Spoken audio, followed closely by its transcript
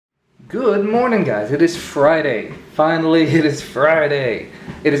Good morning, guys. It is Friday. Finally, it is Friday.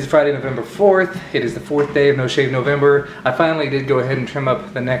 It is Friday, November 4th. It is the 4th day of No Shave November. I finally did go ahead and trim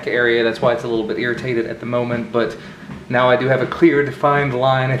up the neck area. That's why it's a little bit irritated at the moment, but now I do have a clear, defined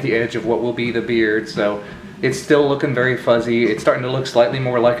line at the edge of what will be the beard, so it's still looking very fuzzy. It's starting to look slightly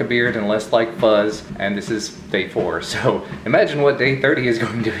more like a beard and less like fuzz, and this is day 4, so imagine what day 30 is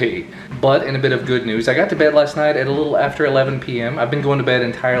going to be. But in a bit of good news, I got to bed last night at a little after 11 p.m. I've been going to bed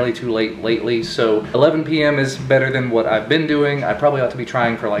entirely too late lately, so 11 p.m. is better than what I've been doing. I probably ought to be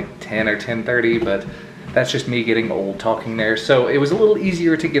trying for like 10 or 10:30, but that's just me getting old talking there. So it was a little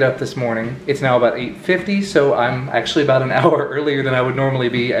easier to get up this morning. It's now about 8:50, so I'm actually about an hour earlier than I would normally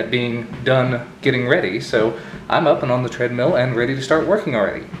be at being done getting ready. So I'm up and on the treadmill and ready to start working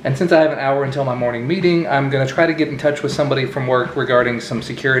already. And since I have an hour until my morning meeting, I'm gonna try to get in touch with somebody from work regarding some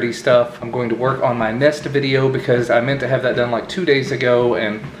security stuff. I'm going to work on my Nest video because I meant to have that done like 2 days ago,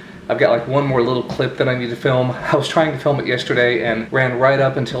 and I've got like one more little clip that I need to film. I was trying to film it yesterday and ran right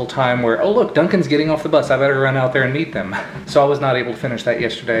up until time where, oh look, Duncan's getting off the bus. I better run out there and meet them. So I was not able to finish that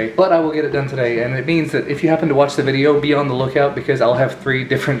yesterday, but I will get it done today. And it means that if you happen to watch the video, be on the lookout because I'll have 3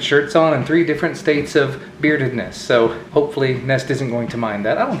 different shirts on and 3 different states of beardedness. So hopefully Nest isn't going to mind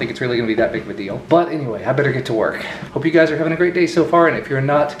that. I don't think it's really gonna be that big of a deal. But anyway, I better get to work. Hope you guys are having a great day so far. And if you're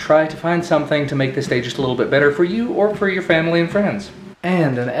not, try to find something to make this day just a little bit better for you or for your family and friends.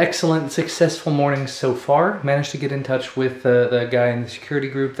 And an excellent, successful morning so far. Managed to get in touch with the guy in the security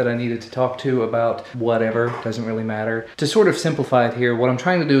group that I needed to talk to about whatever, doesn't really matter. To sort of simplify it here, what I'm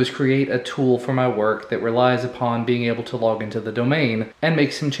trying to do is create a tool for my work that relies upon being able to log into the domain and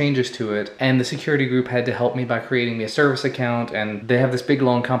make some changes to it. And the security group had to help me by creating me a service account, and they have this big,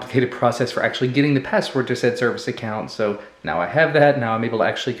 long, complicated process for actually getting the password to said service account. So now I have that. Now I'm able to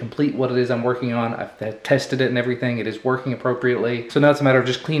actually complete what it is I'm working on. I've tested it and everything. It is working appropriately. So now it's a matter of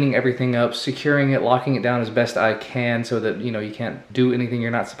just cleaning everything up, securing it, locking it down as best I can so that, you know, you can't do anything you're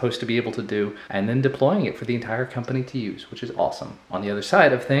not supposed to be able to do, and then deploying it for the entire company to use, which is awesome. On the other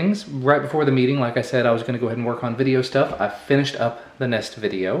side of things, right before the meeting, like I said, I was going to go ahead and work on video stuff. I finished up the Nest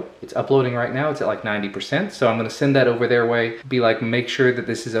video. It's uploading right now. It's at like 90%. So I'm going to send that over their way. Be like, make sure that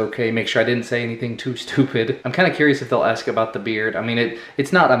this is okay. Make sure I didn't say anything too stupid. I'm kind of curious if they'll ask about the beard. I mean,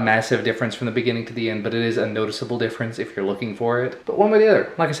 it's not a massive difference from the beginning to the end, but it is a noticeable difference if you're looking for it. But one way or the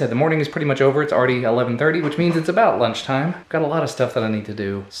other, like I said, the morning is pretty much over. It's already 11:30, which means it's about lunchtime. Got a lot of stuff that I need to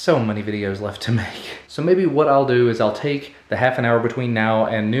do. So many videos left to make. So maybe what I'll do is I'll take the half an hour between now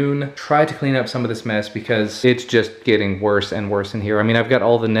and noon, try to clean up some of this mess because it's just getting worse and worse in here. I mean, I've got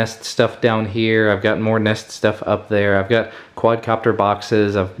all the Nest stuff down here. I've got more Nest stuff up there. I've got quadcopter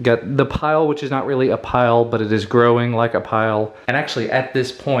boxes. I've got the pile, which is not really a pile, but it is growing like a pile. And actually at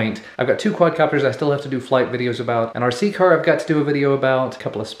this point, I've got 2 quadcopters I still have to do flight videos about. An RC car I've got to do a video about, a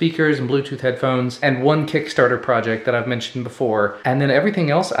couple of speakers and Bluetooth headphones, and 1 Kickstarter project that I've mentioned before. And then everything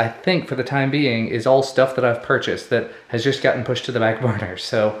else, I think for the time being, is all stuff that I've purchased that has just gotten pushed to the back burner.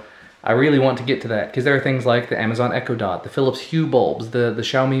 So I really want to get to that because there are things like the Amazon Echo Dot, the Philips Hue bulbs, the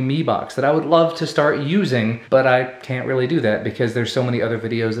Xiaomi Mi Box that I would love to start using, but I can't really do that because there's so many other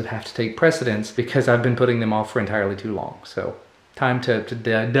videos that have to take precedence because I've been putting them off for entirely too long. So time to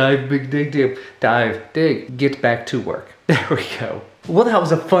dig, get back to work. There we go. Well, that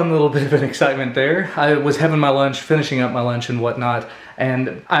was a fun little bit of an excitement there. I was having my lunch, finishing up my lunch and whatnot,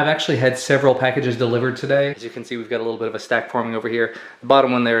 and I've actually had several packages delivered today. As you can see, we've got a little bit of a stack forming over here. The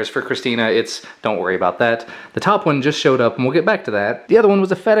bottom one there is for Christina. Don't worry about that. The top one just showed up, and we'll get back to that. The other one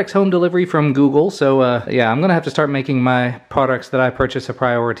was a FedEx home delivery from Google, so yeah, I'm gonna have to start making my products that I purchase a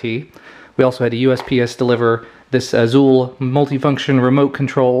priority. We also had a USPS deliver this Zool multifunction remote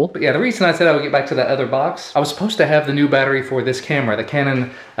control. But yeah, the reason I said I would get back to that other box, I was supposed to have the new battery for this camera, the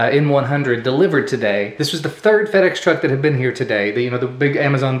Canon M100, delivered today. This was the 3rd FedEx truck that had been here today. The big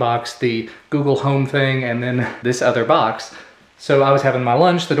Amazon box, the Google Home thing, and then this other box. So I was having my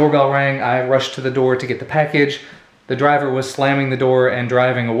lunch, the doorbell rang, I rushed to the door to get the package. The driver was slamming the door and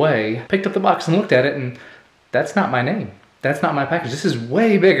driving away. Picked up the box and looked at it, and that's not my name. That's not my package. This is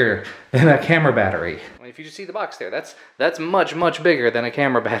way bigger than a camera battery. I mean, if you just see the box there, that's much, much bigger than a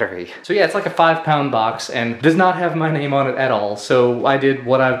camera battery. So yeah, it's like a 5-pound box and does not have my name on it at all. So I did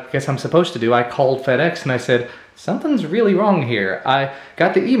what I guess I'm supposed to do. I called FedEx and I said, something's really wrong here. I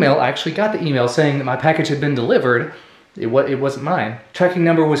actually got the email saying that my package had been delivered. It wasn't mine. Tracking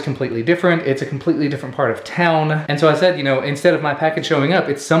number was completely different. It's a completely different part of town. And so I said, you know, instead of my package showing up,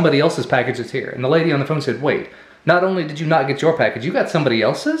 it's somebody else's package that's here. And the lady on the phone said, wait, not only did you not get your package, you got somebody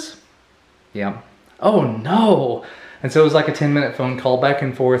else's? Yeah. Oh no, And so it was like a 10-minute phone call back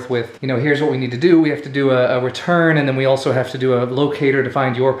and forth with, you know, here's what we need to do. We have to do a return, and then we also have to do a locator to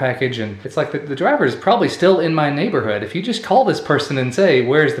find your package. And it's like the driver is probably still in my neighborhood. If you just call this person and say,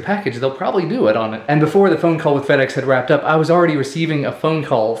 where's the package, they'll probably do it on it. And before the phone call with FedEx had wrapped up, I was already receiving a phone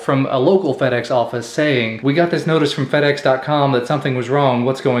call from a local FedEx office saying, we got this notice from FedEx.com that something was wrong,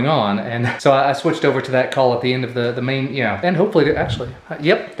 what's going on? And so I switched over to that call at the end of the main, you know, and hopefully, actually,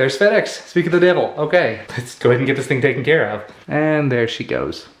 yep, there's FedEx. Speak of the devil. Okay, let's go ahead and get this thing taken care of. And there she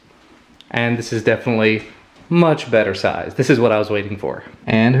goes. And this is definitely much better size. This is what I was waiting for.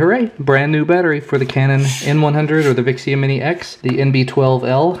 And hooray, brand new battery for the Canon N100 or the Vixia Mini X, the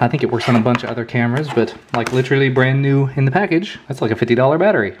NB12L. I think it works on a bunch of other cameras, but like literally brand new in the package. That's like a $50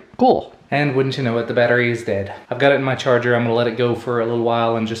 battery. Cool. And wouldn't you know it, the battery is dead. I've got it in my charger. I'm gonna let it go for a little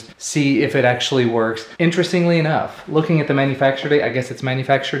while and just see if it actually works. Interestingly enough, looking at the manufacture date, I guess it's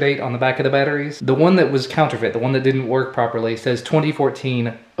manufacture date on the back of the batteries, the one that was counterfeit, the one that didn't work properly, says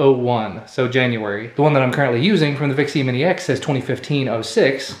 2014-01, so January. The one that I'm currently using from the Vixia Mini X says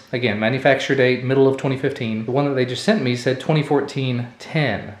 2015-06, again, manufacture date, middle of 2015. The one that they just sent me said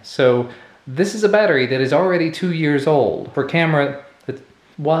 2014-10. So this is a battery that is already 2 years old. For camera,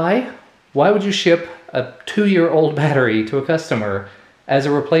 why? Why would you ship a 2-year-old battery to a customer as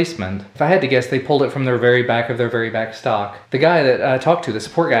a replacement? If I had to guess, they pulled it from their very back stock. The guy that I talked to, the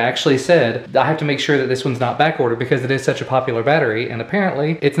support guy, actually said, I have to make sure that this one's not back ordered because it is such a popular battery, and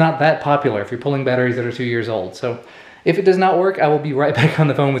apparently it's not that popular if you're pulling batteries that are 2 years old. So if it does not work, I will be right back on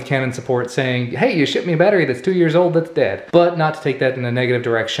the phone with Canon support saying, hey, you shipped me a battery that's 2 years old that's dead. But not to take that in a negative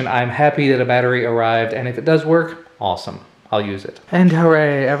direction. I'm happy that a battery arrived, and if it does work, awesome. I'll use it. And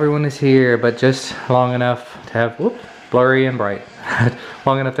hooray, everyone is here, but just long enough to have, whoop, blurry and bright.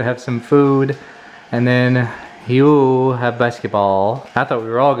 Long enough to have some food, and then you have basketball. I thought we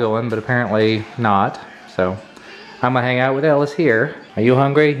were all going, but apparently not. So I'm gonna hang out with Ellis here. Are you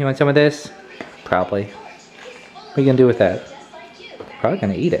hungry? You want some of this? Probably. What are you gonna do with that? Probably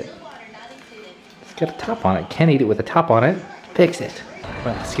gonna eat it. It's got a top on it. Can't eat it with a top on it. Fix it.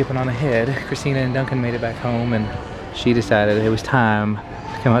 Well, skipping on ahead, Christina and Duncan made it back home, and she decided it was time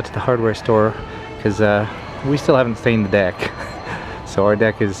to come out to the hardware store because we still haven't stained the deck. So our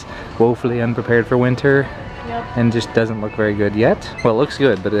deck is woefully unprepared for winter. Yep. And just doesn't look very good yet. Well, it looks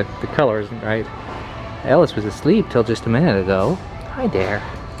good, but the color isn't right. Ellis was asleep till just a minute ago. Hi there.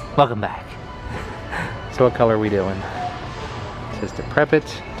 Welcome back. So what color are we doing? It says to prep it,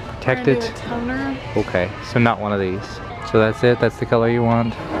 to protect it. Toner. Okay, so not one of these. So that's it? That's the color you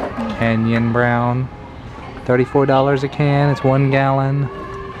want? Canyon brown. $34 a can, it's 1 gallon.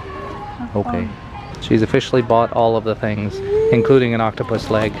 Okay. She's officially bought all of the things, including an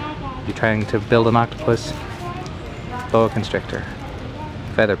octopus leg. You're trying to build an octopus. Boa constrictor.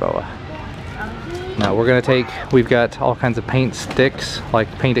 Feather boa. Now we're gonna take, we've got all kinds of paint sticks, like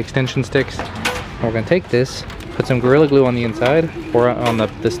paint extension sticks. And we're gonna take this, put some Gorilla Glue on the inside, or on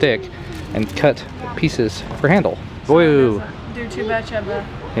the stick, and cut pieces for handle. Woo! Do too much of a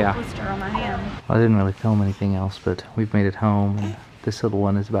blister on my hand. Well, I didn't really film anything else, but we've made it home, and this little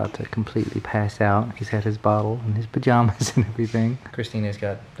one is about to completely pass out. He's had his bottle and his pajamas and everything. Christina's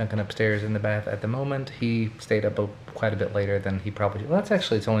got Duncan upstairs in the bath at the moment. He stayed up quite a bit later than he probably, well,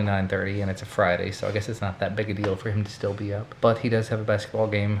 it's only 9:30 and it's a Friday, so I guess it's not that big a deal for him to still be up. But he does have a basketball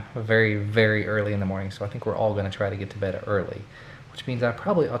game very, very early in the morning, so I think we're all gonna try to get to bed early. Which means I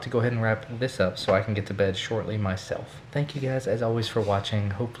probably ought to go ahead and wrap this up so I can get to bed shortly myself. Thank you guys, as always, for watching.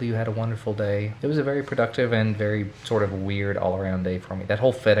 Hopefully you had a wonderful day. It was a very productive and very sort of weird all-around day for me. That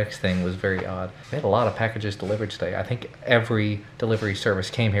whole FedEx thing was very odd. We had a lot of packages delivered today. I think every delivery service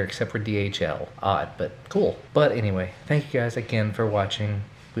came here except for DHL. Odd, but cool. But anyway, thank you guys again for watching.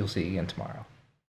 We'll see you again tomorrow.